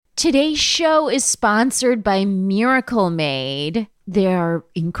Today's show is sponsored by Miracle Made. They're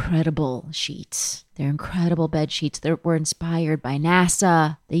incredible sheets. They're incredible bed sheets that were inspired by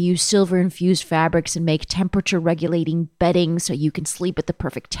NASA. They use silver-infused fabrics and make temperature-regulating bedding so you can sleep at the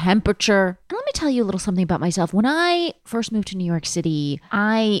perfect temperature. And let me tell you a little something about myself. When I first moved to New York City,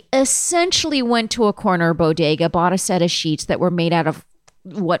 I essentially went to a corner bodega, bought a set of sheets that were made out of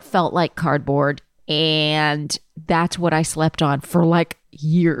what felt like cardboard, and that's what I slept on for like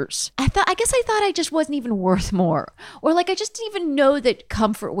years. I guess I thought I just wasn't even worth more, or like I just didn't even know that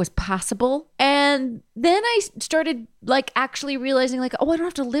comfort was possible. And then I started like actually realizing like, oh, I don't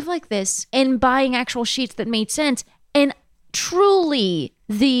have to live like this, and buying actual sheets that made sense. And truly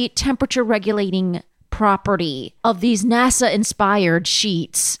the temperature regulating property of these NASA inspired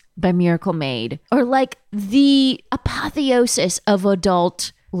sheets by Miracle Made are like the apotheosis of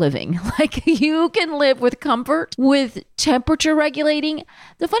adult living. Like, you can live with comfort with temperature regulating.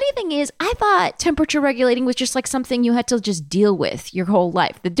 The funny thing is, I thought temperature regulating was just like something you had to just deal with your whole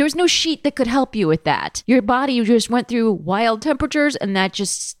life. That there was no sheet that could help you with that. Your body just went through wild temperatures, and that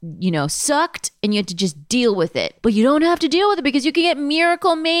just, sucked, and you had to just deal with it. But you don't have to deal with it because you can get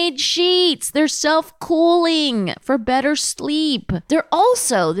Miracle Made sheets. They're self-cooling for better sleep. They're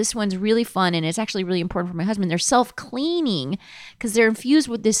also, this one's really fun, and it's actually really important for my husband, they're self-cleaning because they're infused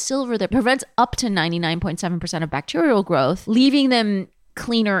with this silver that prevents up to 99.7% of bacterial growth, leaving them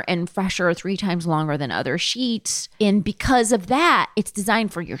cleaner and fresher 3 times longer than other sheets. And because of that, it's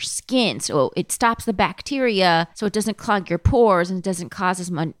designed for your skin. So it stops the bacteria, so it doesn't clog your pores and it doesn't cause as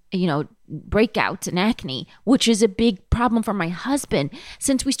much, breakouts and acne, which is a big problem for my husband.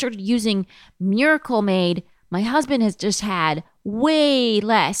 Since we started using Miracle Made, my husband has just had way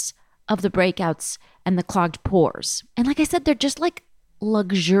less of the breakouts and the clogged pores. And like I said, they're just like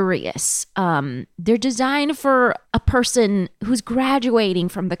luxurious. They're designed for a person who's graduating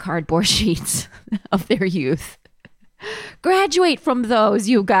from the cardboard sheets of their youth. Graduate from those,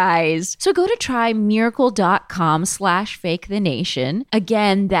 you guys. So go to trymiracle.com/fakethenation.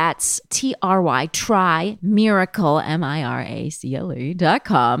 Again, that's TRY, try miracle,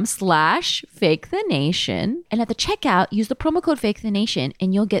 miracle.com/fakethenation. And at the checkout, use the promo code fakethenation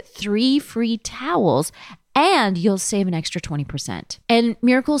and you'll get 3 free towels, and you'll save an extra 20%. And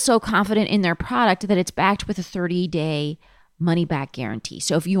Miracle's so confident in their product that it's backed with a 30-day money-back guarantee.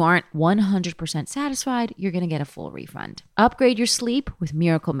 So if you aren't 100% satisfied, you're going to get a full refund. Upgrade your sleep with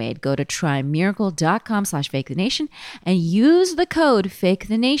Miracle Made. Go to trymiracle.com/fakethenation and use the code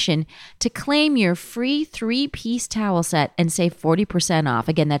fakethenation to claim your free 3-piece towel set and save 40% off.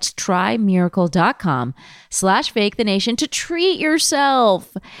 Again, that's trymiracle.com/fakethenation to treat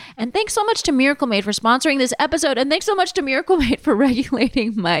yourself. And thanks so much to Miracle Made for sponsoring this episode. And thanks so much to Miracle Made for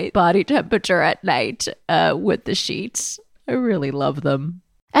regulating my body temperature at night with the sheets. I really love them.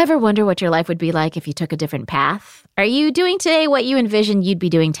 Ever wonder what your life would be like if you took a different path? Are you doing today what you envisioned you'd be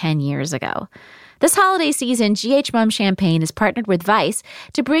doing 10 years ago? This holiday season, GH Mum Champagne has partnered with Vice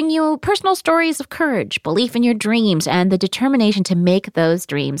to bring you personal stories of courage, belief in your dreams, and the determination to make those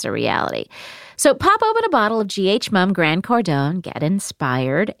dreams a reality. So pop open a bottle of GH Mum Grand Cordon, get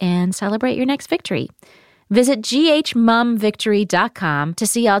inspired, and celebrate your next victory. Visit ghmummvictory.com to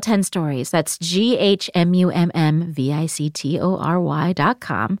see all 10 stories. That's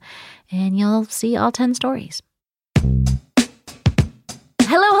ghmummvictory.com, and you'll see all 10 stories.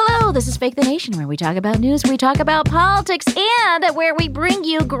 Hello, this is Fake the Nation, where we talk about news, we talk about politics, and where we bring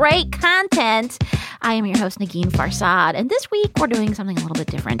you great content. I am your host, Negin Farsad, and this week we're doing something a little bit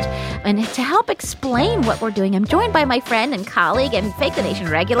different. And to help explain what we're doing, I'm joined by my friend and colleague and Fake the Nation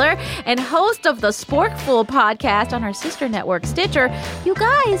regular and host of the Sporkful podcast on our sister network, Stitcher. You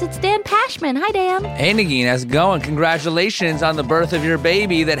guys, it's Dan Pashman. Hi, Dan. Hey, Negin, how's it going? Congratulations on the birth of your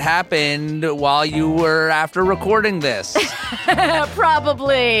baby that happened while you were after recording this.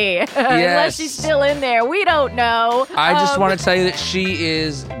 Probably. Yes. Unless she's still in there. We don't know. I just want to tell you that she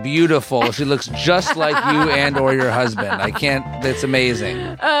is beautiful. She looks just like you and or your husband. That's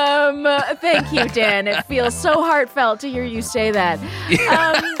amazing. Thank you, Dan. It feels so heartfelt to hear you say that.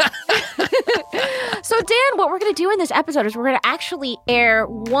 So, Dan, what we're going to do in this episode is we're going to actually air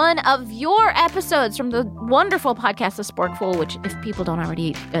one of your episodes from the wonderful podcast, The Sporkful, which if people don't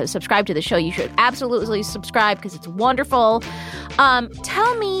already subscribe to the show, you should absolutely subscribe because it's wonderful.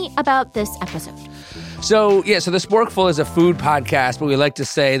 Tell me about this episode. So the Sporkful is a food podcast, but we like to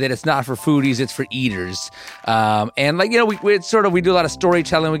say that it's not for foodies, it's for eaters. And we do a lot of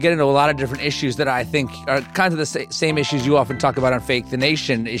storytelling. We get into a lot of different issues that I think are kind of the same issues you often talk about on Fake the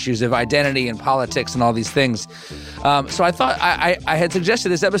Nation, issues of identity and politics and all these things. So I thought I had suggested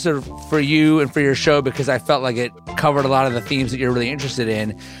this episode for you and for your show because I felt like it covered a lot of the themes that you're really interested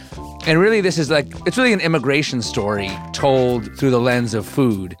in. And really, it's really an immigration story told through the lens of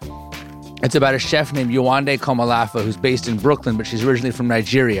food. It's about a chef named Yewande Komolafa who's based in Brooklyn, but she's originally from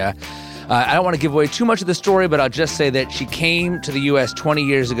Nigeria. I don't want to give away too much of the story, but I'll just say that she came to the U.S. 20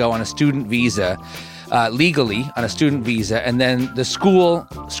 years ago on a student visa, legally on a student visa, and then the school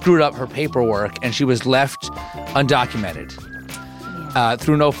screwed up her paperwork, and she was left undocumented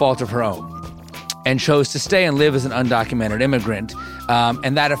through no fault of her own, and chose to stay and live as an undocumented immigrant.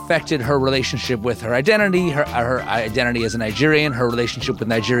 And that affected her relationship with her identity, her identity as a Nigerian, her relationship with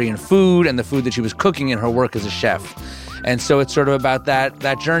Nigerian food and the food that she was cooking in her work as a chef. And so it's sort of about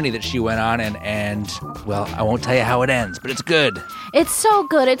that journey that she went on. And I won't tell you how it ends, but it's good. It's so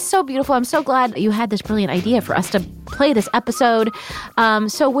good. It's so beautiful. I'm so glad you had this brilliant idea for us to play this episode.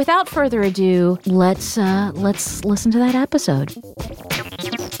 So without further ado, let's listen to that episode.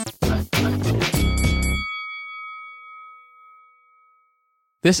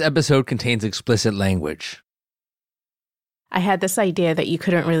 This episode contains explicit language. I had this idea that you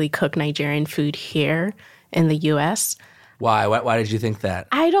couldn't really cook Nigerian food here in the U.S. Why? Why did you think that?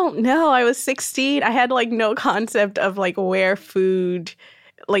 I don't know. I was 16. I had no concept of where food,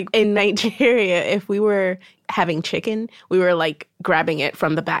 in Nigeria, if we were having chicken, we were grabbing it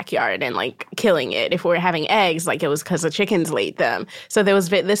from the backyard and killing it. If we were having eggs, it was because the chickens laid them. So there was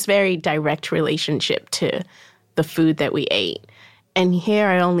this very direct relationship to the food that we ate. And here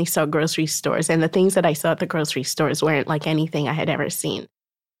I only saw grocery stores, and the things that I saw at the grocery stores weren't like anything I had ever seen.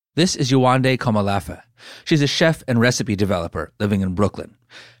 This is Yewande Komolafa. She's a chef and recipe developer living in Brooklyn.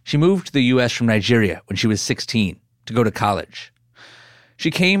 She moved to the U.S. from Nigeria when she was 16 to go to college.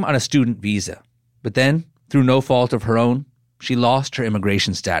 She came on a student visa, but then, through no fault of her own, she lost her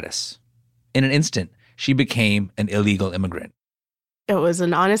immigration status. In an instant, she became an illegal immigrant. It was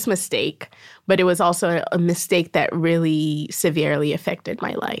an honest mistake, but it was also a mistake that really severely affected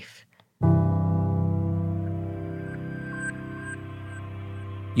my life.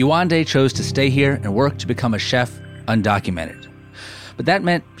 Yewande chose to stay here and work to become a chef undocumented. But that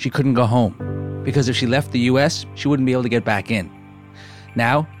meant she couldn't go home, because if she left the U.S., she wouldn't be able to get back in.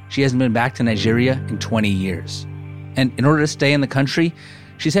 Now, she hasn't been back to Nigeria in 20 years. And in order to stay in the country,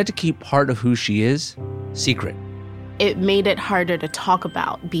 she's had to keep part of who she is secret. It made it harder to talk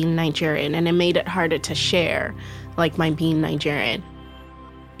about being Nigerian, and it made it harder to share, my being Nigerian.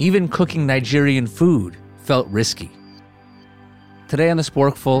 Even cooking Nigerian food felt risky. Today on The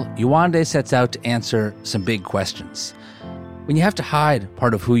Sporkful, Yewande sets out to answer some big questions. When you have to hide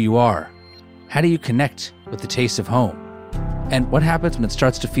part of who you are, how do you connect with the taste of home? And what happens when it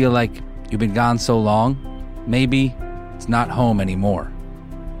starts to feel like you've been gone so long, maybe it's not home anymore?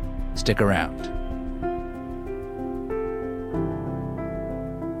 Stick around.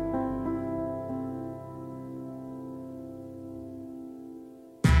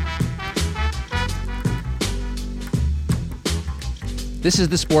 This is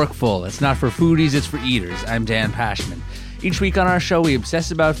The Sporkful. It's not for foodies, it's for eaters. I'm Dan Pashman. Each week on our show, we obsess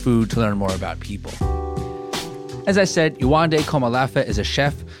about food to learn more about people. As I said, Yewande Komolafa is a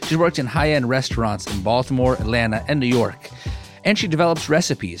chef. She's worked in high-end restaurants in Baltimore, Atlanta, and New York. And she develops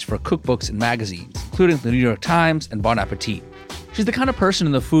recipes for cookbooks and magazines, including the New York Times and Bon Appetit. She's the kind of person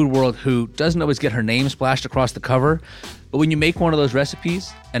in the food world who doesn't always get her name splashed across the cover, but when you make one of those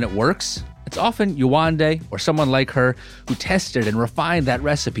recipes and it works, it's often Yewande or someone like her who tested and refined that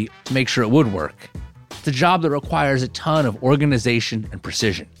recipe to make sure it would work. It's a job that requires a ton of organization and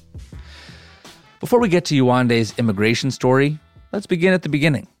precision. Before we get to Yewande's immigration story, let's begin at the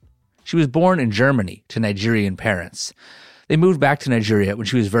beginning. She was born in Germany to Nigerian parents. They moved back to Nigeria when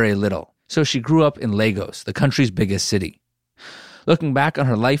she was very little, so she grew up in Lagos, the country's biggest city. Looking back on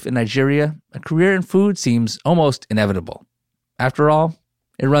her life in Nigeria, a career in food seems almost inevitable. After all,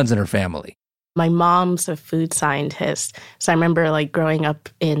 it runs in her family. My mom's a food scientist, so I remember growing up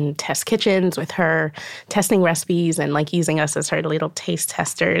in test kitchens with her, testing recipes and using us as her little taste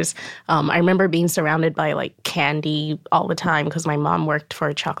testers. I remember being surrounded by candy all the time because my mom worked for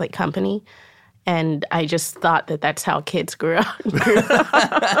a chocolate company. And I just thought that that's how kids grew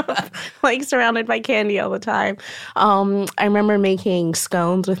up, like surrounded by candy all the time. I remember making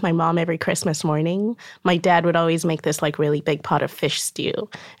scones with my mom every Christmas morning. My dad would always make this like really big pot of fish stew.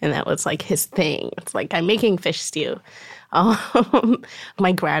 And that was like his thing. It's like, I'm making fish stew.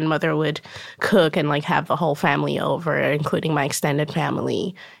 My grandmother would cook and like have the whole family over, including my extended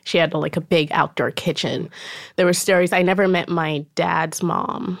family. She had like a big outdoor kitchen. There were stories. I never met my dad's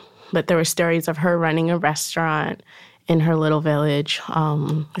mom, but there were stories of her running a restaurant in her little village.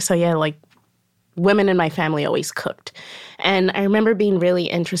 So yeah, like women in my family always cooked. And I remember being really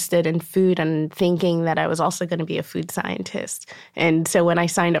interested in food and thinking that I was also going to be a food scientist. And so when I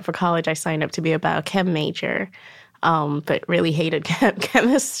signed up for college, I signed up to be a biochem major, but really hated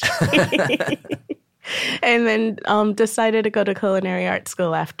chemistry. And then decided to go to culinary art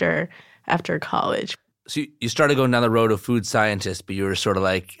school after college. So you started going down the road of food scientist, but you were sort of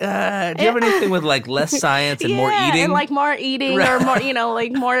like, do you have anything with like less science and more eating? And like more eating or more,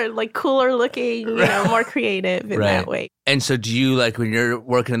 like more like cooler looking, more creative in that way. And so do you, like when you're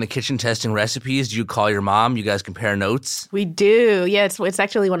working in the kitchen testing recipes, do you call your mom? You guys compare notes? We do. Yeah, it's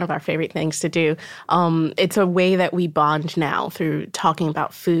actually one of our favorite things to do. It's a way that we bond now through talking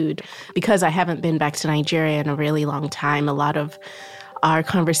about food. Because I haven't been back to Nigeria in a really long time, a lot of our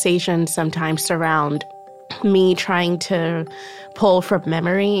conversations sometimes surround me trying to pull from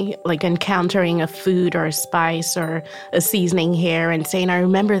memory, like encountering a food or a spice or a seasoning here and saying, I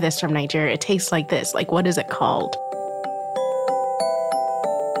remember this from Nigeria. It tastes like this. Like, what is it called?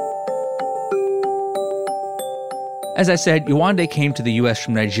 As I said, Yewande came to the U.S.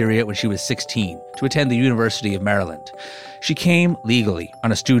 from Nigeria when she was 16 to attend the University of Maryland. She came legally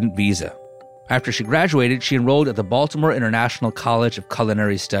on a student visa. After she graduated, she enrolled at the Baltimore International College of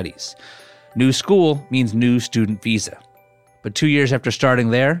Culinary Studies. New school means new student visa. But 2 years after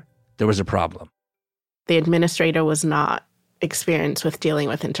starting there was a problem. The administrator was not experienced with dealing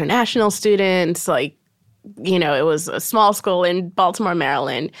with international students. Like, it was a small school in Baltimore,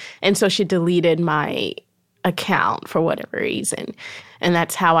 Maryland. And so she deleted my account for whatever reason. And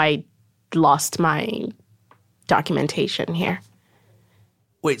that's how I lost my documentation here.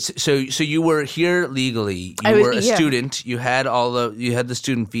 Wait, so you were here legally. You were a student. You had the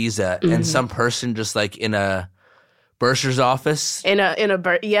student visa, and some person just like in a bursar's office in a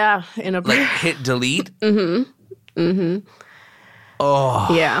like hit delete. Oh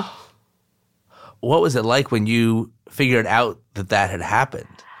yeah. What was it like when you figured out that had happened?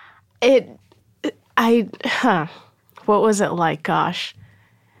 What was it like? Gosh,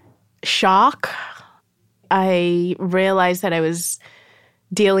 shock. I realized that I was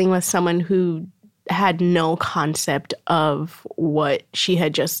dealing with someone who had no concept of what she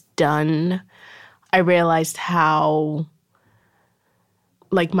had just done. I realized how,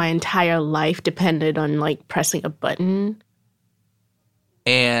 like, my entire life depended on, like, pressing a button.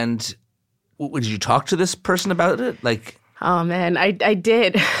 And did you talk to this person about it? Like, oh, man, I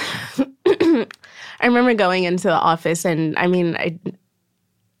did. I remember going into the office, and, I mean,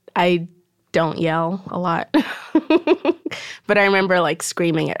 I don't yell a lot. But I remember like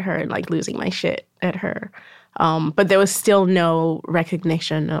screaming at her and like losing my shit at her. But there was still no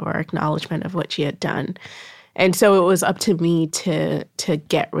recognition or acknowledgement of what she had done. And so it was up to me to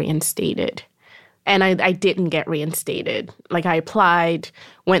get reinstated. And I didn't get reinstated. Like I applied,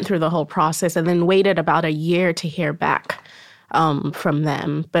 went through the whole process, and then waited about a year to hear back from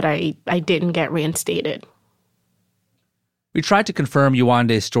them. But I didn't get reinstated. We tried to confirm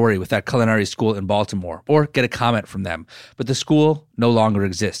Yewande's story with that culinary school in Baltimore, or get a comment from them, but the school no longer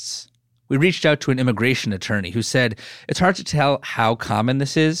exists. We reached out to an immigration attorney who said it's hard to tell how common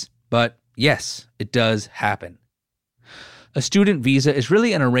this is, but yes, it does happen. A student visa is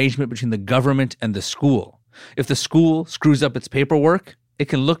really an arrangement between the government and the school. If the school screws up its paperwork, it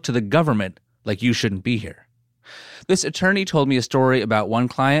can look to the government like you shouldn't be here. This attorney told me a story about one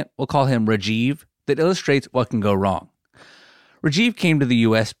client, we'll call him Rajiv, that illustrates what can go wrong. Rajiv came to the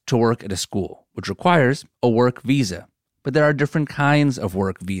U.S. to work at a school, which requires a work visa. But there are different kinds of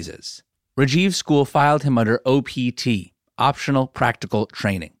work visas. Rajiv's school filed him under OPT, Optional Practical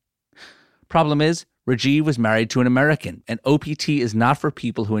Training. Problem is, Rajiv was married to an American, and OPT is not for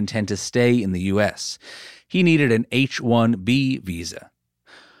people who intend to stay in the U.S. He needed an H-1B visa.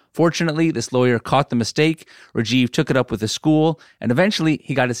 Fortunately, this lawyer caught the mistake, Rajiv took it up with the school, and eventually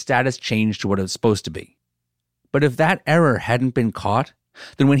he got his status changed to what it was supposed to be. But if that error hadn't been caught,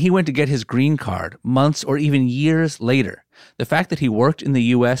 then when he went to get his green card, months or even years later, the fact that he worked in the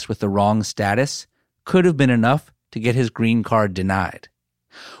U.S. with the wrong status could have been enough to get his green card denied.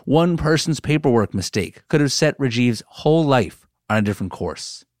 One person's paperwork mistake could have set Rajiv's whole life on a different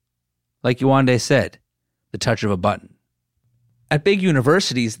course. Like Yewande said, the touch of a button. At big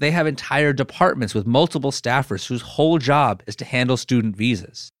universities, they have entire departments with multiple staffers whose whole job is to handle student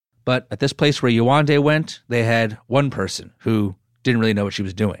visas. But at this place where Yewande went, they had one person who didn't really know what she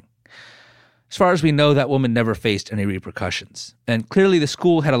was doing. As far as we know, that woman never faced any repercussions. And clearly the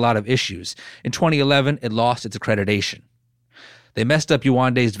school had a lot of issues. In 2011, it lost its accreditation. They messed up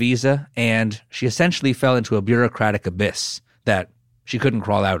Yewande's visa, and she essentially fell into a bureaucratic abyss that she couldn't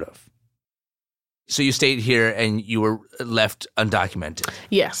crawl out of. So you stayed here and you were left undocumented.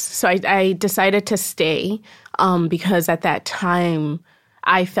 Yes. So I decided to stay because at that time,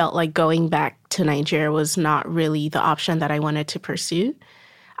 I felt like going back to Nigeria was not really the option that I wanted to pursue.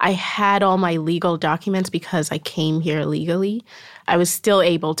 I had all my legal documents because I came here legally. I was still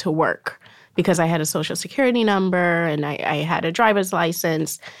able to work because I had a social security number and I had a driver's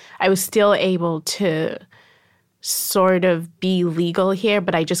license. I was still able to sort of be legal here,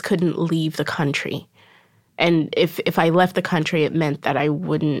 but I just couldn't leave the country. And if I left the country, it meant that I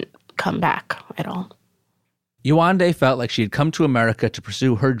wouldn't come back at all. Yewande felt like she had come to America to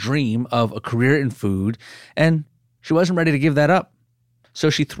pursue her dream of a career in food, and she wasn't ready to give that up. So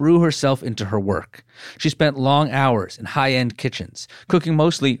she threw herself into her work. She spent long hours in high-end kitchens, cooking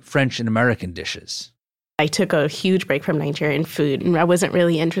mostly French and American dishes. I took a huge break from Nigerian food, and I wasn't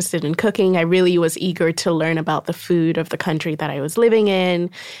really interested in cooking. I really was eager to learn about the food of the country that I was living in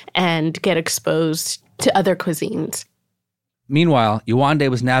and get exposed to other cuisines. Meanwhile, Yewande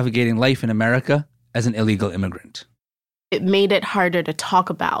was navigating life in America as an illegal immigrant. It made it harder to talk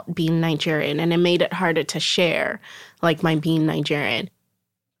about being Nigerian, and it made it harder to share, like my being Nigerian.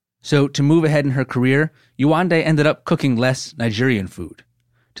 So to move ahead in her career, Yewande ended up cooking less Nigerian food.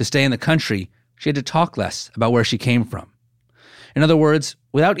 To stay in the country, she had to talk less about where she came from. In other words,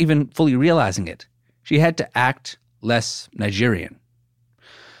 without even fully realizing it, she had to act less Nigerian.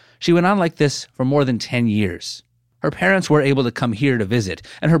 She went on like this for more than 10 years. Her parents were able to come here to visit,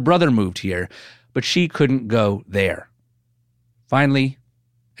 and her brother moved here, but she couldn't go there. Finally,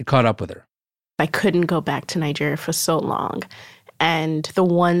 it caught up with her. I couldn't go back to Nigeria for so long. And the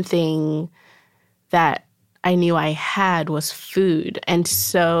one thing that I knew I had was food. And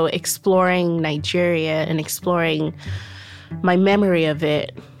so exploring Nigeria and exploring my memory of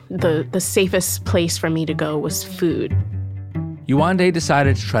it, the safest place for me to go was food. Yewande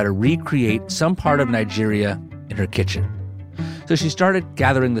decided to try to recreate some part of Nigeria in her kitchen. So she started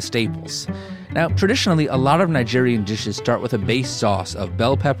gathering the staples. Now, traditionally, a lot of Nigerian dishes start with a base sauce of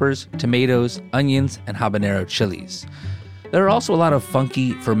bell peppers, tomatoes, onions, and habanero chilies. There are also a lot of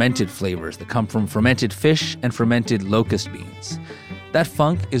funky, fermented flavors that come from fermented fish and fermented locust beans. That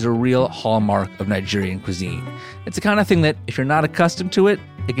funk is a real hallmark of Nigerian cuisine. It's the kind of thing that, if you're not accustomed to it,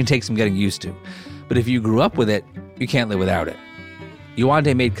 it can take some getting used to. But if you grew up with it, you can't live without it.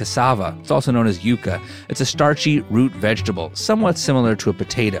 Yewande made cassava. It's also known as yuca. It's a starchy root vegetable, somewhat similar to a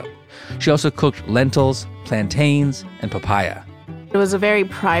potato. She also cooked lentils, plantains, and papaya. It was a very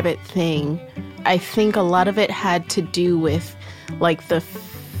private thing. I think a lot of it had to do with like the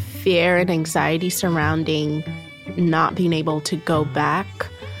fear and anxiety surrounding not being able to go back.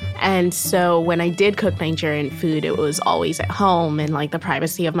 And so when I did cook Nigerian food, it was always at home and like the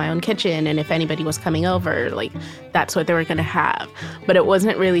privacy of my own kitchen. And if anybody was coming over, like that's what they were going to have. But it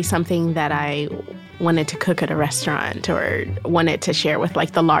wasn't really something that I wanted to cook at a restaurant or wanted to share with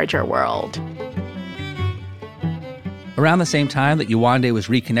like the larger world. Around the same time that Yewande was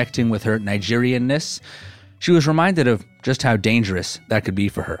reconnecting with her Nigerianness, she was reminded of just how dangerous that could be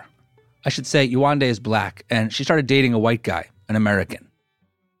for her. I should say Yewande is black, and she started dating a white guy, an American.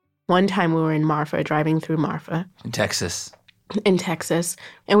 One time we were in Marfa, driving through Marfa. In Texas,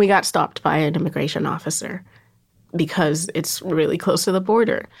 and we got stopped by an immigration officer because it's really close to the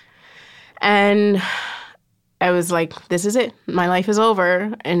border. And I was like, this is it. My life is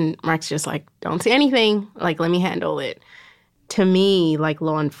over. And Mark's just like, don't say anything. Like, let me handle it. To me, like,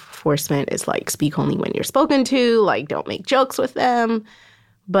 law enforcement is like, speak only when you're spoken to. Like, don't make jokes with them.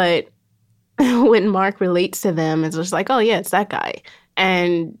 But when Mark relates to them, it's just like, oh, yeah, it's that guy.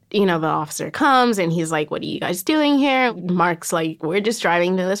 And, you know, the officer comes and he's like, what are you guys doing here? Mark's like, we're just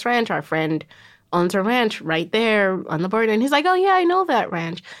driving to this ranch. Our friend owns a ranch right there on the border. And he's like, oh, yeah, I know that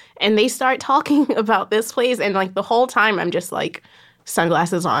ranch. And they start talking about this place. And, like, the whole time I'm just, like,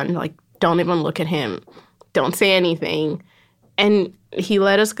 sunglasses on. Like, don't even look at him. Don't say anything. And he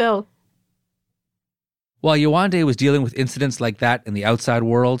let us go. While Yewande was dealing with incidents like that in the outside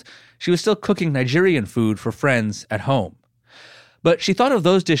world, she was still cooking Nigerian food for friends at home. But she thought of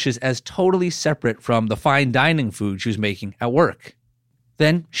those dishes as totally separate from the fine dining food she was making at work.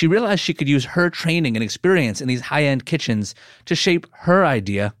 Then she realized she could use her training and experience in these high-end kitchens to shape her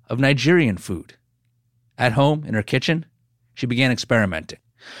idea of Nigerian food. At home, in her kitchen, she began experimenting.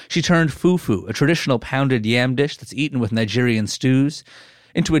 She turned fufu, a traditional pounded yam dish that's eaten with Nigerian stews,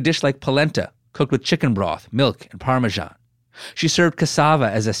 into a dish like polenta, cooked with chicken broth, milk, and parmesan. She served cassava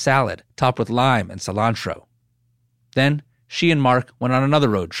as a salad, topped with lime and cilantro. Then, she and Mark went on another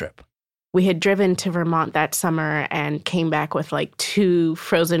road trip. We had driven to Vermont that summer and came back with like 2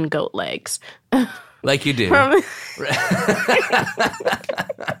 frozen goat legs. Like you do.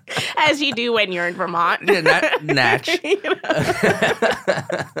 As you do when you're in Vermont. Yeah, natch.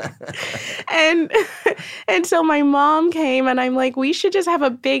 And so my mom came and I'm like, we should just have a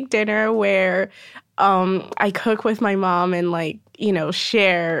big dinner where I cook with my mom and like, you know,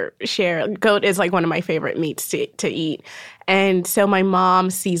 share. Goat is like one of my favorite meats to eat. And so my mom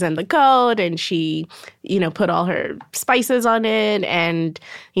seasoned the goat and she, you know, put all her spices on it and,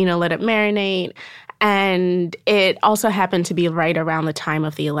 you know, let it marinate. And it also happened to be right around the time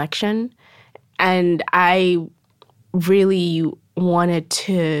of the election. And I really wanted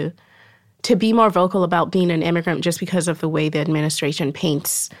to be more vocal about being an immigrant just because of the way the administration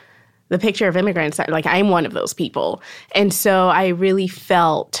paints the picture of immigrants. Like, I'm one of those people. And so I really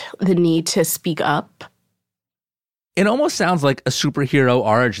felt the need to speak up. It almost sounds like a superhero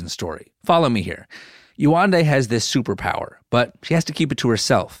origin story. Follow me here. Yewande has this superpower, but she has to keep it to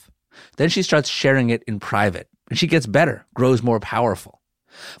herself. Then she starts sharing it in private, and she gets better, grows more powerful.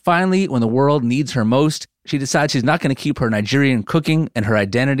 Finally, when the world needs her most, she decides she's not going to keep her Nigerian cooking and her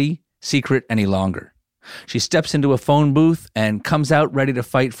identity secret any longer. She steps into a phone booth and comes out ready to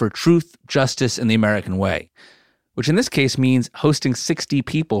fight for truth, justice, and the American way, which in this case means hosting 60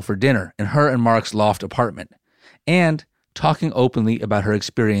 people for dinner in her and Mark's loft apartment, and talking openly about her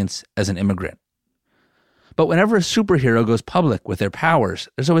experience as an immigrant. But whenever a superhero goes public with their powers,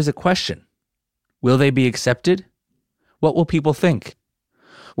 there's always a question. Will they be accepted? What will people think?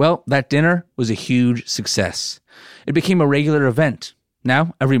 Well, that dinner was a huge success. It became a regular event.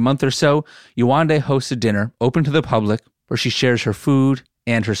 Now, every month or so, Yewande hosts a dinner open to the public where she shares her food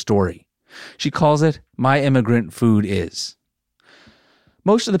and her story. She calls it My Immigrant Food Is.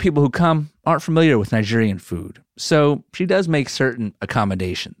 Most of the people who come aren't familiar with Nigerian food, so she does make certain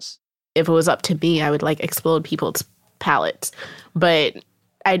accommodations. If it was up to me, I would like explode people's palates. But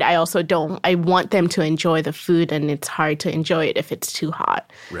I also don't. I want them to enjoy the food, and it's hard to enjoy it if it's too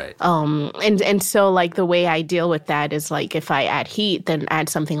hot. Right. And so like the way I deal with that is like if I add heat, then add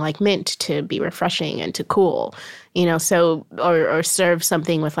something like mint to be refreshing and to cool. You know, so or serve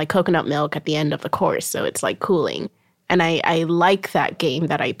something with like coconut milk at the end of the course, so it's like cooling. And I like that game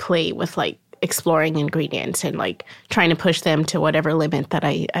that I play with like exploring ingredients and like trying to push them to whatever limit that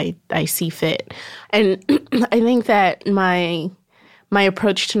I see fit. And I think that my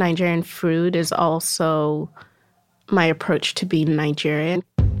approach to Nigerian food is also my approach to being Nigerian.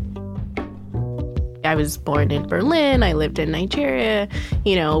 I was born in Berlin. I lived in Nigeria.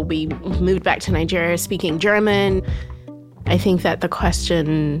 You know, we moved back to Nigeria speaking German. I think that the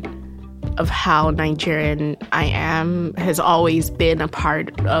question of how Nigerian I am has always been a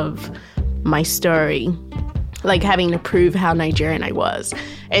part of my story, like having to prove how Nigerian I was.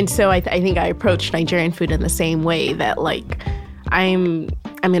 And so I think I approach Nigerian food in the same way that like I'm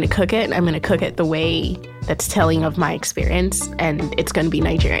going to cook it. I'm going to cook it the way that's telling of my experience, and it's going to be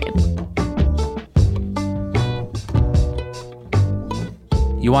Nigerian.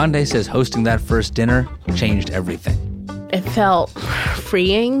 Yewande says hosting that first dinner changed everything. It felt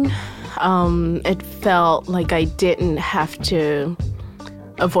freeing. It felt like I didn't have to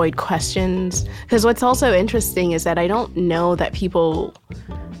avoid questions. Because what's also interesting is that I don't know that people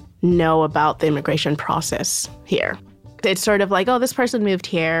know about the immigration process here. It's sort of like, oh, this person moved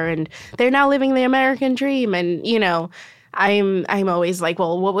here and they're now living the American dream. And, you know, I'm always like,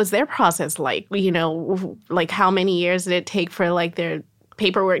 well, what was their process like? You know, like how many years did it take for like their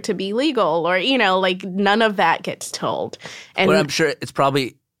paperwork to be legal? Or, you know, like none of that gets told. And Well, I'm sure it's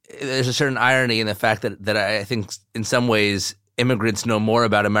probably, there's a certain irony in the fact that I think in some ways immigrants know more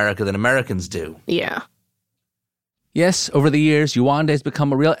about America than Americans do. yeah. Yes, over the years, Yewande has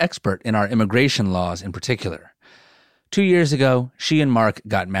become a real expert in our immigration laws in particular. 2 years ago, she and Mark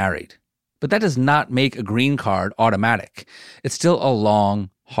got married. But that does not make a green card automatic. It's still a long,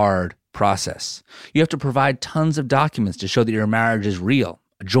 hard process. You have to provide tons of documents to show that your marriage is real.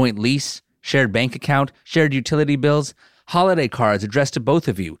 A joint lease, shared bank account, shared utility bills, holiday cards addressed to both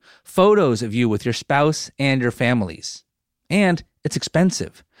of you, photos of you with your spouse and your families. And it's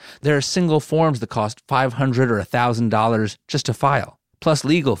expensive. There are single forms that cost $500 or $1,000 just to file, plus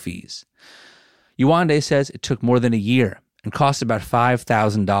legal fees. Yewande says it took more than a year, and cost about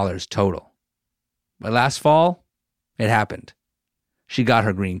 $5,000 total. But last fall, it happened. She got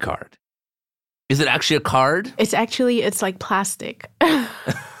her green card. Is it actually a card? It's like plastic.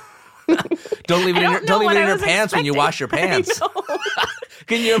 Don't leave it in your pants when you wash your pants.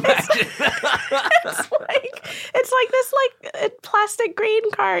 Can you imagine? It's like this plastic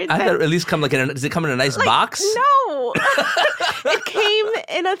green card. I thought at least does it come in a nice box? No. It came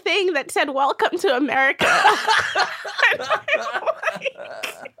in a thing that said "Welcome to America."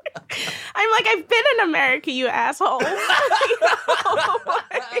 I'm like, I've been in America, you asshole.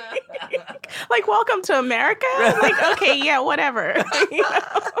 Like, welcome to America? Like, okay, yeah, whatever.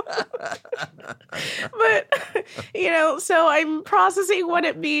 But, so I'm processing what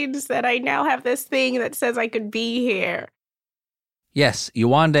it means that I now have this thing that says I could be here. Yes,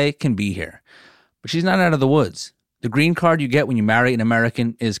 Yewande can be here, but she's not out of the woods. The green card you get when you marry an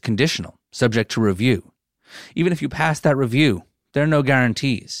American is conditional, subject to review. Even if you pass that review, there are no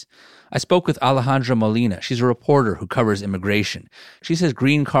guarantees. I spoke with Alejandra Molina. She's a reporter who covers immigration. She says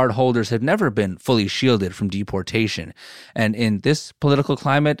green card holders have never been fully shielded from deportation. And in this political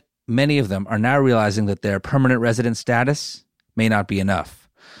climate, many of them are now realizing that their permanent resident status may not be enough.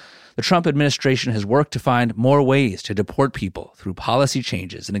 The Trump administration has worked to find more ways to deport people through policy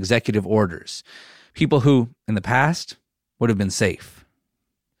changes and executive orders. People who, in the past, would have been safe.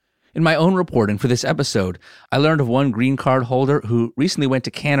 In my own reporting for this episode, I learned of one green card holder who recently went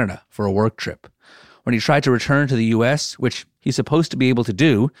to Canada for a work trip. When he tried to return to the U.S., which he's supposed to be able to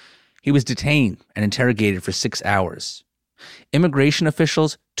do, he was detained and interrogated for 6 hours. Immigration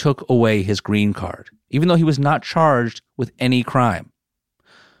officials took away his green card, even though he was not charged with any crime.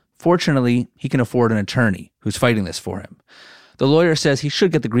 Fortunately, he can afford an attorney who's fighting this for him. The lawyer says he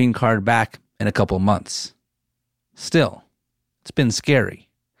should get the green card back in a couple months. Still, it's been scary.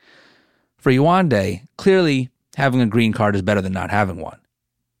 For Yewande, clearly having a green card is better than not having one.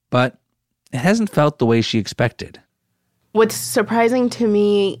 But it hasn't felt the way she expected. What's surprising to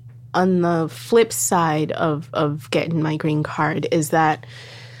me on the flip side of getting my green card is that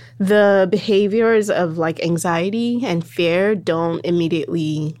the behaviors of like anxiety and fear don't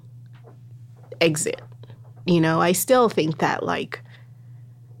immediately exit. I still think that like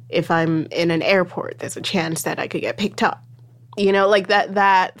if I'm in an airport, there's a chance that I could get picked up. Like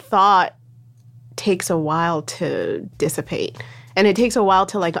that thought takes a while to dissipate. And it takes a while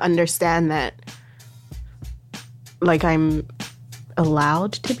to like understand that like I'm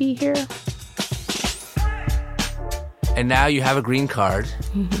allowed to be here. And now you have a green card.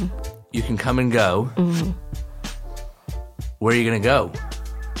 Mm-hmm. You can come and go. Mm-hmm. Where are you going to go?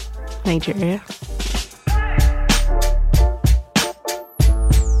 Nigeria.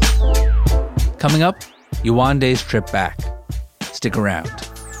 Coming up, Yewande's trip back. Stick around.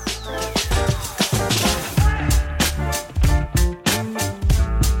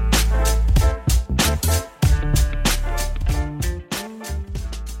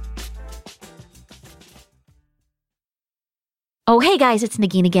 Oh, hey guys, it's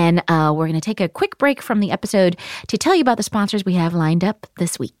Nagin again. We're going to take a quick break from the episode to tell you about the sponsors we have lined up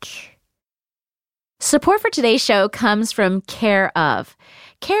this week. Support for today's show comes from Care Of.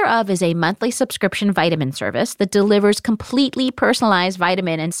 Care Of is a monthly subscription vitamin service that delivers completely personalized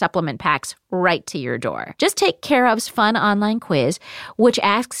vitamin and supplement packs right to your door. Just take Care Of's fun online quiz, which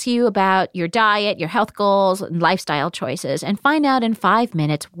asks you about your diet, your health goals, and lifestyle choices, and find out in 5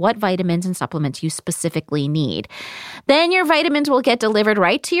 minutes what vitamins and supplements you specifically need. Then your vitamins will get delivered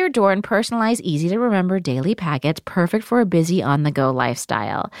right to your door in personalized, easy-to-remember daily packets, perfect for a busy on-the-go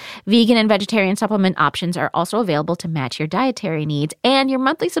lifestyle. Vegan and vegetarian supplement options are also available to match your dietary needs, and your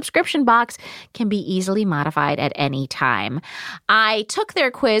monthly subscription box can be easily modified at any time. I took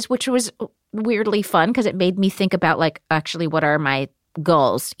their quiz, which was weirdly fun because it made me think about, like, actually what are my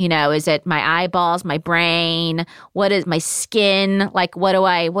goals? Is it my eyeballs, my brain? What is my skin? Like, what do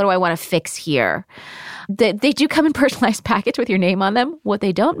I want to fix here? They do come in personalized packets with your name on them. What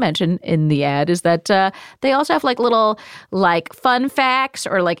they don't mention in the ad is that they also have like little like fun facts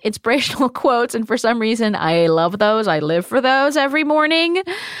or like inspirational quotes. And for some reason, I love those. I live for those every morning.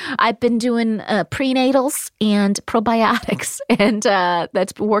 I've been doing prenatals and probiotics, and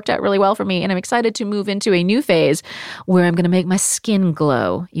that's worked out really well for me. And I'm excited to move into a new phase where I'm going to make my skin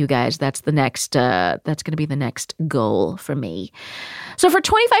glow. You guys, that's the next. That's going to be the next goal for me. So for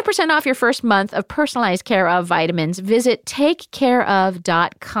 25% off your first month of personalized Care Of vitamins, visit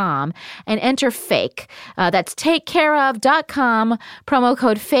takecareof.com and enter FAKE. That's takecareof.com, promo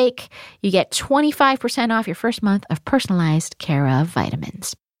code FAKE. You get 25% off your first month of personalized Care Of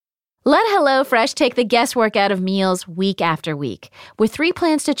vitamins. Let HelloFresh take the guesswork out of meals week after week. With 3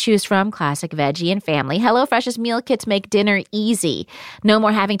 plans to choose from, classic, veggie, and family, HelloFresh's meal kits make dinner easy. No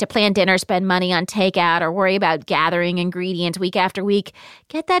more having to plan dinner, spend money on takeout, or worry about gathering ingredients week after week.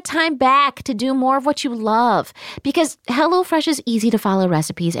 Get that time back to do more of what you love. Because HelloFresh's easy-to-follow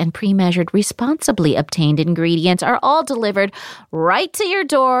recipes and pre-measured, responsibly obtained ingredients are all delivered right to your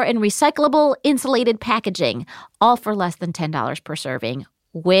door in recyclable, insulated packaging, all for less than $10 per serving,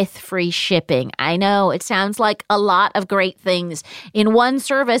 with free shipping. I know it sounds like a lot of great things in one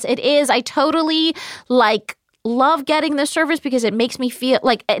service. It is. I totally love getting this service because it makes me feel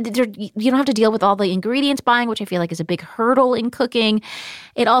like you don't have to deal with all the ingredients buying, which I feel like is a big hurdle in cooking.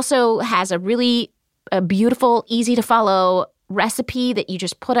 It also has a beautiful, easy to follow recipe that you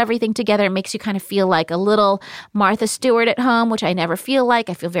just put everything together. It makes you kind of feel like a little Martha Stewart at home, which I never feel like.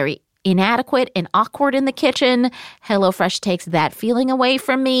 I feel very inadequate and awkward in the kitchen. HelloFresh takes that feeling away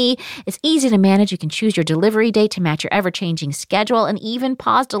from me. It's easy to manage. You can choose your delivery date to match your ever-changing schedule and even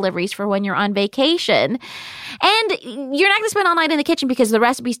pause deliveries for when you're on vacation. And you're not going to spend all night in the kitchen because the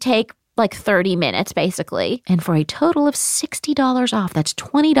recipes take like 30 minutes, basically. And for a total of $60 off, that's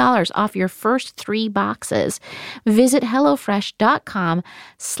 $20 off your first 3 boxes, visit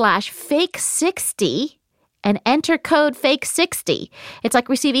HelloFresh.com/fake60 and enter code FAKE60. It's like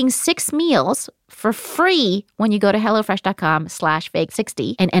receiving 6 meals for free when you go to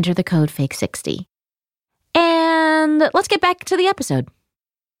HelloFresh.com/fake60 and enter the code FAKE60. And let's get back to the episode.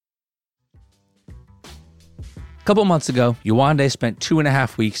 A couple months ago, Yewande spent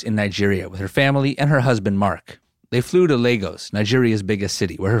 2.5 weeks in Nigeria with her family and her husband, Mark. They flew to Lagos, Nigeria's biggest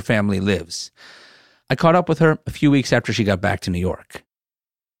city, where her family lives. I caught up with her a few weeks after she got back to New York.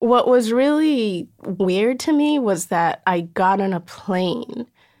 What was really weird to me was that I got on a plane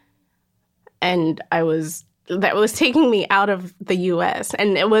and that was taking me out of the U.S.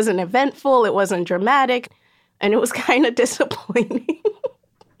 And it wasn't eventful, it wasn't dramatic, and it was kind of disappointing.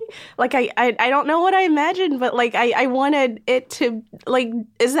 I don't know what I imagined, but I wanted it to,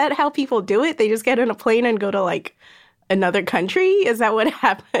 is that how people do it? They just get on a plane and go to another country? Is that what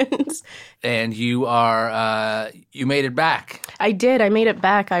happens? And you made it back. I did. I made it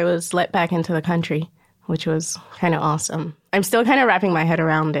back. I was let back into the country, which was kind of awesome. I'm still kind of wrapping my head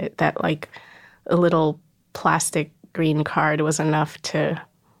around it, that a little plastic green card was enough to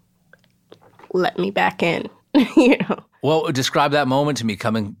let me back in, Well, describe that moment to me,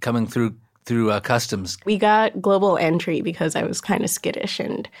 coming through customs. We got global entry because I was kind of skittish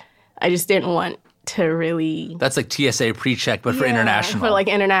and I just didn't want to really... That's like TSA pre-check, but for international. For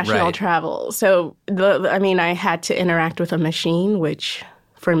international travel. So, I had to interact with a machine, which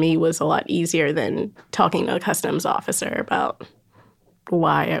for me was a lot easier than talking to a customs officer about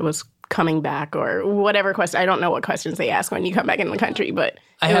why I was coming back or whatever question. I don't know what questions they ask when you come back in the country, but...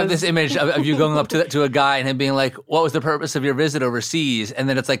 I have this image of you going up to a guy and him being like, what was the purpose of your visit overseas? And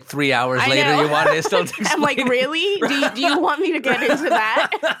then it's 3 hours later, you want to still explain. I'm like, really? Do you want me to get into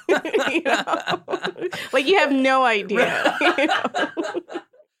that? You have no idea.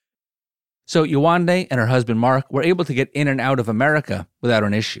 So Yewande and her husband, Mark, were able to get in and out of America without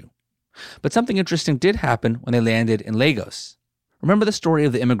an issue. But something interesting did happen when they landed in Lagos. Remember the story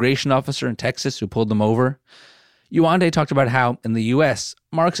of the immigration officer in Texas who pulled them over? Yewande talked about how, in the U.S.,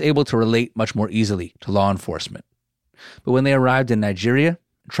 Mark's able to relate much more easily to law enforcement. But when they arrived in Nigeria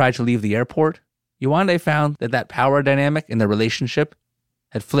and tried to leave the airport, Yewande found that power dynamic in their relationship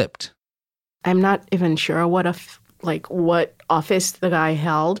had flipped. I'm not even sure what office the guy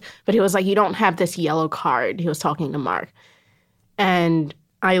held, but he was like, you don't have this yellow card. He was talking to Mark. And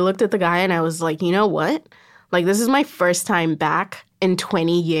I looked at the guy and I was like, you know what? This is my first time back in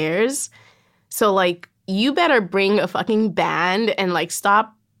 20 years. So, you better bring a fucking band and,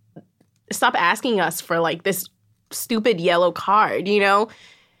 stop asking us for, this stupid yellow card,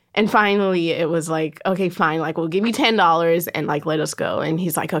 And finally, it was okay, fine. We'll give you $10 and, let us go. And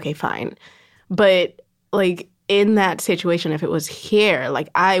he's like, okay, fine. But, in that situation, if it was here,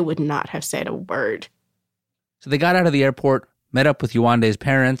 I would not have said a word. So they got out of the airport, met up with Yewande's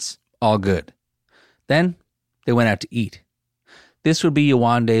parents, all good. Then they went out to eat. This would be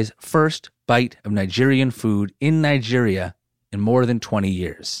Yewande's first bite of Nigerian food in Nigeria in more than 20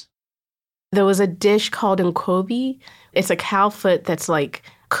 years. There was a dish called nkobi. It's a cow foot that's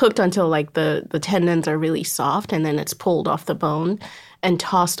cooked until the tendons are really soft and then it's pulled off the bone and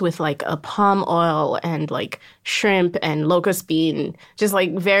tossed with a palm oil and shrimp and locust bean, just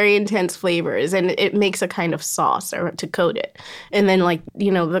very intense flavors. And it makes a kind of sauce or to coat it. And then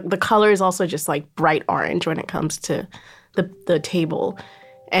the color is also just bright orange when it comes to the table.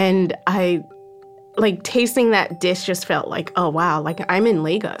 And I Like tasting that dish just felt like, oh wow, like I'm in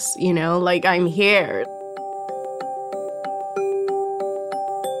Lagos, you know, like I'm here.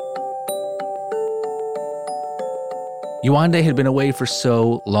 Yewande had been away for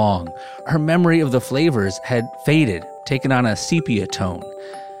so long. Her memory of the flavors had faded, taken on a sepia tone.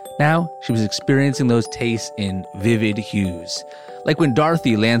 Now she was experiencing those tastes in vivid hues, like when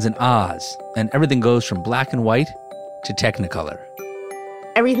Dorothy lands in Oz and everything goes from black and white to Technicolor.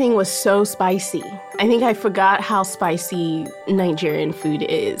 Everything was so spicy. I think I forgot how spicy Nigerian food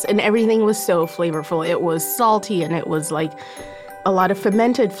is. And everything was so flavorful. It was salty, and it was like a lot of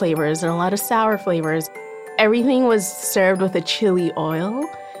fermented flavors and a lot of sour flavors. Everything was served with a chili oil.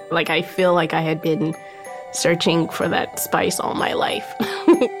 Like, I feel like I had been searching for that spice all my life.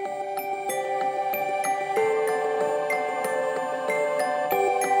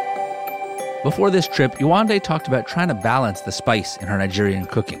 Before this trip, Yewande talked about trying to balance the spice in her Nigerian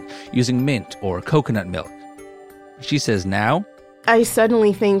cooking, using mint or coconut milk. She says now, I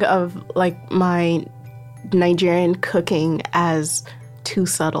suddenly think of like my Nigerian cooking as too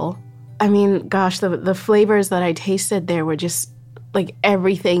subtle. I mean, gosh, the flavors that I tasted there were just like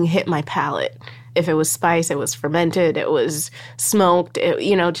everything hit my palate. If it was spice, it was fermented, it was smoked,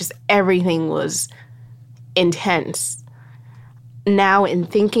 just everything was intense. Now, in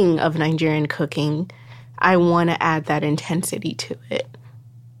thinking of Nigerian cooking, I want to add that intensity to it.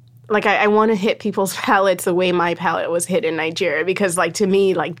 Like, I want to hit people's palates the way my palate was hit in Nigeria, because, like, to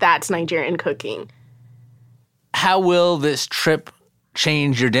me, like, that's Nigerian cooking. how will this trip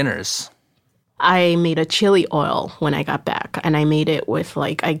change your dinners? I made a chili oil when I got back, and I made it with,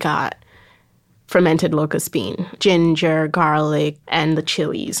 I got fermented locust bean, ginger, garlic, and the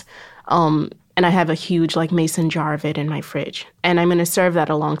chilies. And I have a huge mason jar of it in my fridge. And I'm going to serve that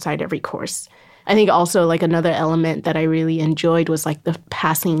alongside every course. I think also another element that I really enjoyed was the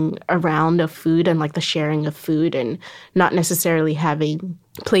passing around of food and the sharing of food, and not necessarily having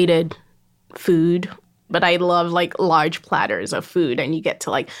plated food. But I love large platters of food, and you get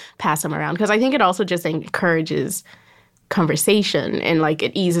to pass them around, because I think it also just encourages conversation, and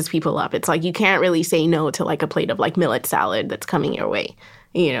it eases people up. It's you can't really say no to a plate of millet salad that's coming your way.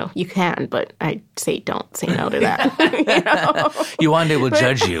 You can, but I say don't say no to that. Yewande will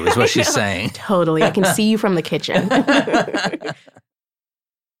judge you, is what she's saying. Totally. I can see you from the kitchen.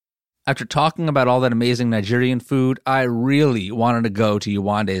 After talking about all that amazing Nigerian food, I really wanted to go to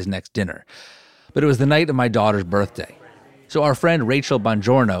Yewande's next dinner. But it was the night of my daughter's birthday. So our friend Rachel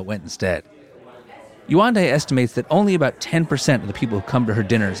Bongiorno went instead. Yewande estimates that only about 10% of the people who come to her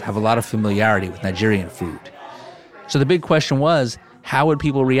dinners have a lot of familiarity with Nigerian food. So the big question was, how would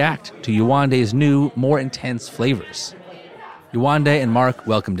people react to Yewande's new, more intense flavors? Yewande and Mark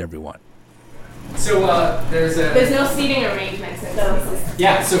welcomed everyone. So there's no seating arrangements.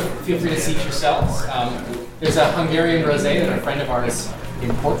 Yeah, so feel free to seat yourselves. There's a Hungarian rosé that a friend of ours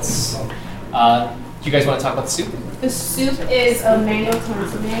imports. Do you guys want to talk about the soup? The soup is a mango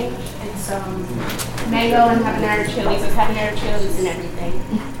consommé. It's mango and habanero chilies. It's habanero chilies and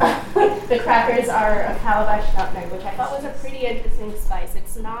everything. The crackers are a calabash nutmeg, which I thought was a pretty interesting spice.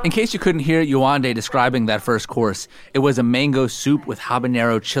 It's not. In case you couldn't hear Yewande describing that first course, it was a mango soup with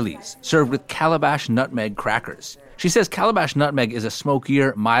habanero chilies, served with calabash nutmeg crackers. She says calabash nutmeg is a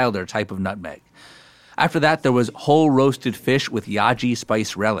smokier, milder type of nutmeg. After that, there was whole roasted fish with yaji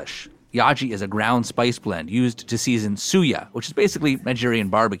spice relish. Yaji is a ground spice blend used to season suya, which is basically Nigerian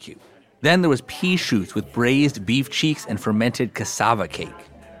barbecue. Then there was pea shoots with braised beef cheeks and fermented cassava cake.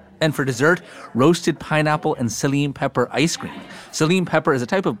 And for dessert, roasted pineapple and salim pepper ice cream. Salim pepper is a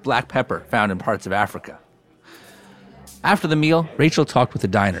type of black pepper found in parts of Africa. After the meal, Rachel talked with the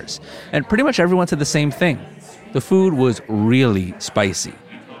diners, and pretty much everyone said the same thing. The food was really spicy.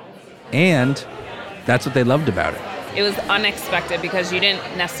 And that's what they loved about it. It was unexpected because you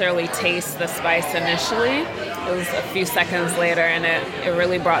didn't necessarily taste the spice initially. It was a few seconds later, and it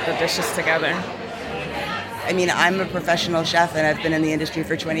really brought the dishes together. I mean, I'm a professional chef, and I've been in the industry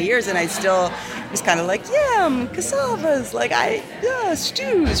for 20 years, and I still was kind of yam, cassavas,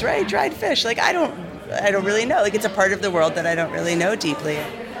 stews, right? Dried fish. I don't really know. It's a part of the world that I don't really know deeply.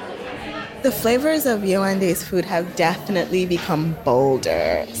 The flavors of Yewande's food have definitely become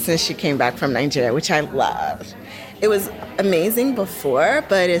bolder since she came back from Nigeria, which I love. It was amazing before,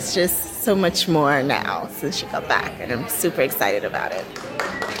 but it's just so much more now since she got back, and I'm super excited about it.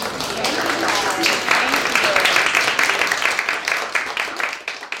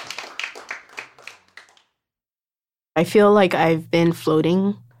 I feel like I've been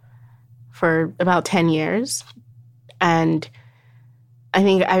floating for about 10 years, and I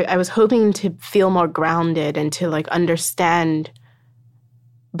think I was hoping to feel more grounded and to understand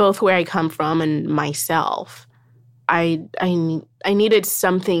both where I come from and myself. I needed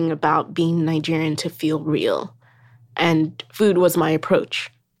something about being Nigerian to feel real, and food was my approach.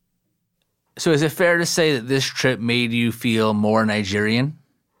 So is it fair to say that this trip made you feel more Nigerian?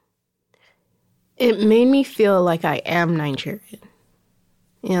 It made me feel like I am Nigerian.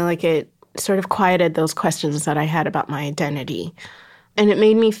 Like it sort of quieted those questions that I had about my identity. And it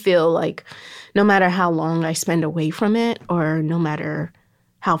made me feel like no matter how long I spend away from it, or no matter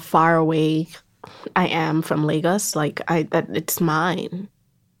how far away I am from Lagos, that it's mine.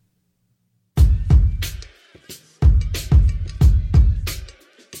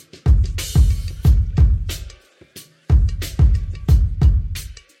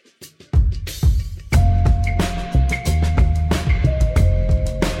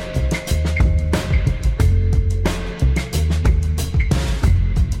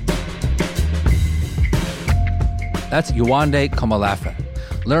 That's Yewande Komolafe.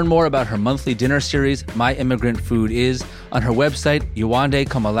 Learn more about her monthly dinner series, My Immigrant Food Is, on her website,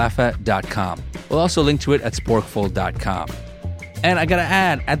 yewandekomolafe.com. We'll also link to it at sporkful.com. And I gotta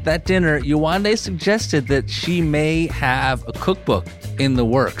add, at that dinner, Yewande suggested that she may have a cookbook in the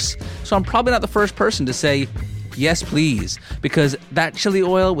works. So I'm probably not the first person to say, yes, please, because that chili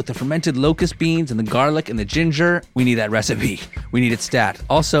oil with the fermented locust beans and the garlic and the ginger, we need that recipe. We need it stat.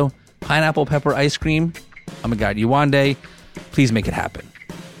 Also, pineapple pepper ice cream. Oh my God, Yewande, please make it happen.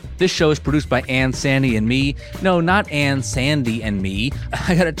 This show is produced by Ann Sandy and me. No, not Ann, Sandy and me.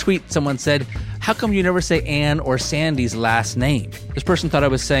 I got a tweet. Someone said, how come you never say Ann or Sandy's last name? This person thought I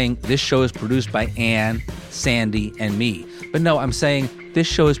was saying this show is produced by Ann, Sandy, and me. But no, I'm saying this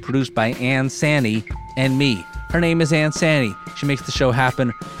show is produced by Ann Sandy and me. Her name is Ann Sandy. She makes the show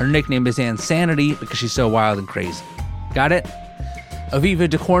happen. Her nickname is Ann Sanity because she's so wild and crazy. Got it? Aviva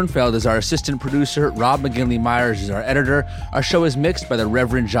de Kornfeld is our assistant producer. Rob McGinley Myers is our editor. Our show is mixed by the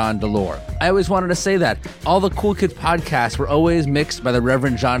Reverend John Delore. I always wanted to say that. All the Cool Kids podcasts were always mixed by the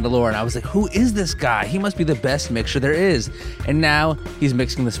Reverend John Delore. And I was like, who is this guy? He must be the best mixer there is. And now he's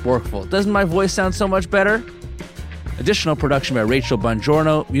mixing the Sporkful. Doesn't my voice sound so much better? Additional production by Rachel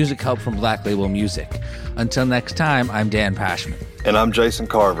Bongiorno. Music help from Black Label Music. Until next time, I'm Dan Pashman. And I'm Jason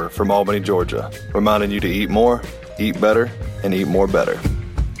Carver from Albany, Georgia, reminding you to eat more, eat better, and eat more better.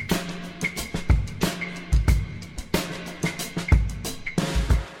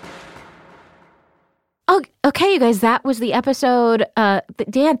 Okay, you guys, that was the episode.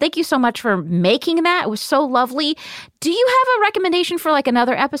 Dan, thank you so much for making that. It was so lovely. Do you have a recommendation for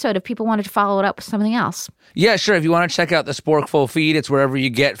another episode if people wanted to follow it up with something else? Yeah, sure. If you want to check out the Sporkful feed, it's wherever you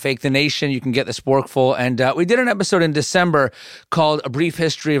get Fake the Nation. You can get the Sporkful. And we did an episode in December called A Brief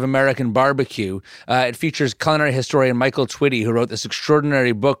History of American Barbecue. It features culinary historian Michael Twitty, who wrote this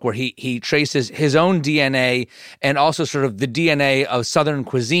extraordinary book where he traces his own DNA and also sort of the DNA of Southern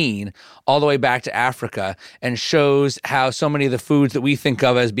cuisine all the way back to Africa, and shows how so many of the foods that we think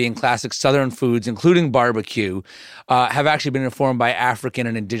of as being classic Southern foods, including barbecue, have actually been informed by African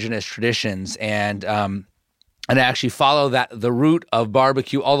and indigenous traditions. And actually follow the route of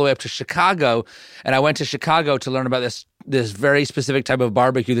barbecue all the way up to Chicago. And I went to Chicago to learn about this very specific type of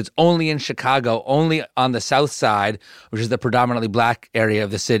barbecue that's only in Chicago, only on the South Side, which is the predominantly black area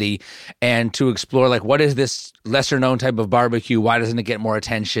of the city, and to explore what is this lesser known type of barbecue? Why doesn't it get more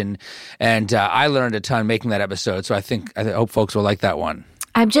attention? And I learned a ton making that episode. So I hope folks will like that one.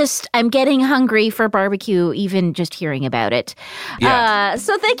 I'm getting hungry for barbecue, even just hearing about it. Yeah.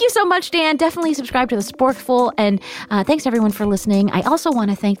 So thank you so much, Dan. Definitely subscribe to the Sporkful. And thanks, everyone, for listening. I also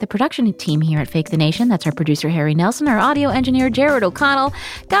want to thank the production team here at Fake the Nation. That's our producer, Harry Nelson, our audio engineer, Jared O'Connell.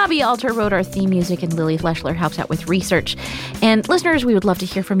 Gabi Alter wrote our theme music, and Lily Fleshler helps out with research. And listeners, we would love to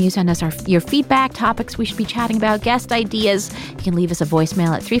hear from you. Send us your feedback, topics we should be chatting about, guest ideas. You can leave us a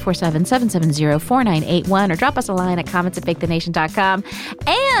voicemail at 347-770-4981 or drop us a line at comments@fakethenation.com.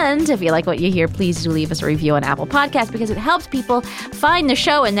 And if you like what you hear, please do leave us a review on Apple Podcasts because it helps people find the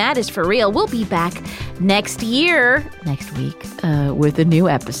show, and that is for real. We'll be back next week, with a new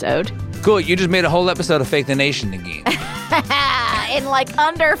episode. Cool. You just made a whole episode of Fake the Nation again. In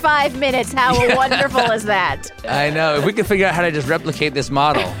under 5 minutes. How wonderful is that? I know. If we could figure out how to just replicate this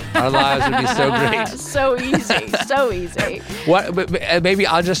model, our lives would be so great. So easy. So easy. What? Maybe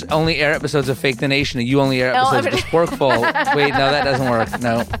I'll just only air episodes of Fake the Nation and you only air episodes of The Sporkful. Wait, no, that doesn't work.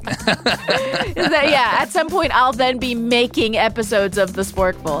 No. At some point I'll then be making episodes of The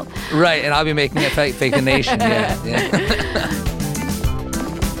Sporkful. Right, and I'll be making a Fake the Nation. Yeah.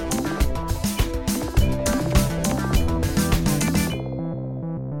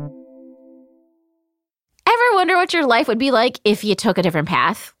 wonder what your life would be like if you took a different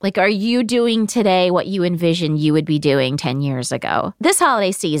path? Like, are you doing today what you envisioned you would be doing 10 years ago? This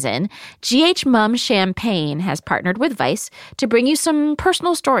holiday season, GH Mum Champagne has partnered with Vice to bring you some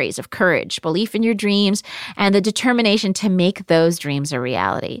personal stories of courage, belief in your dreams, and the determination to make those dreams a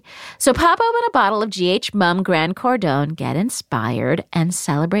reality. So pop open a bottle of GH Mum Grand Cordon, get inspired, and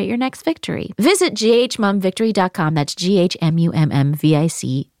celebrate your next victory. Visit ghmumvictory.com. That's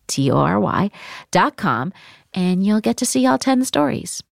GHMUMMVICTORY.com, and you'll get to see all 10 stories.